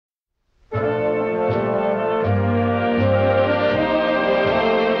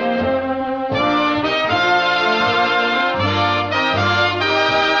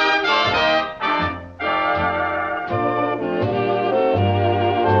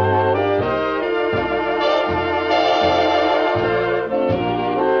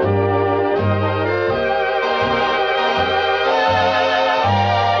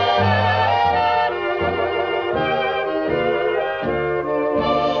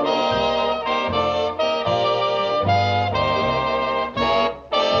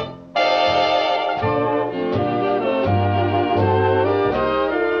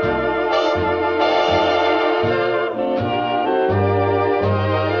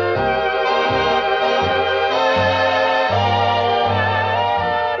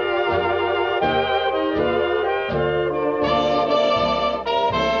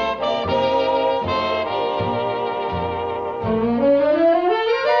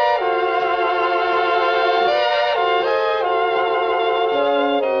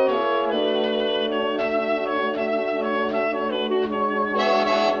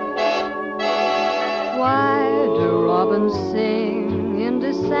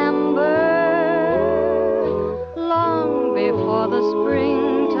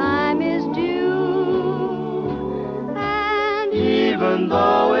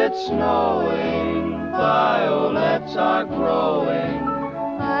it's snowing, violets are growing.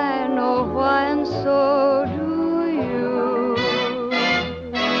 I know why, and so do you.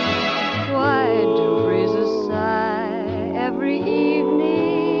 Why do breezes sigh every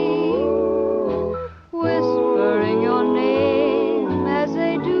evening, whispering your name as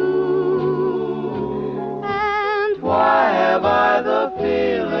they do? And Why have I the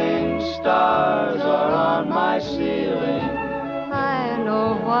feeling stars are on my ceiling? I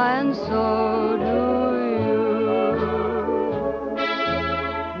know why, and so do you.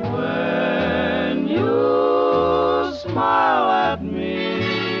 When you smile at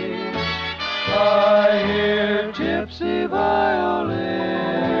me, I hear gypsy violins.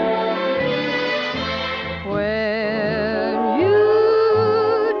 When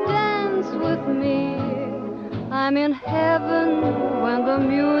you dance with me, I'm in heaven when the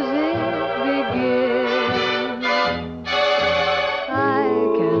music begins. I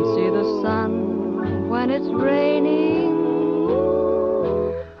can see the sun when it's raining,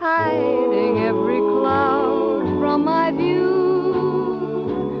 hiding every cloud from my view.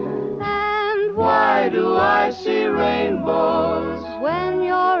 And Why do I see rainbows when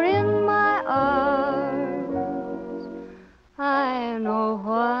you're in my arms? I know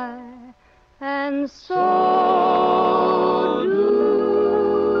why, and so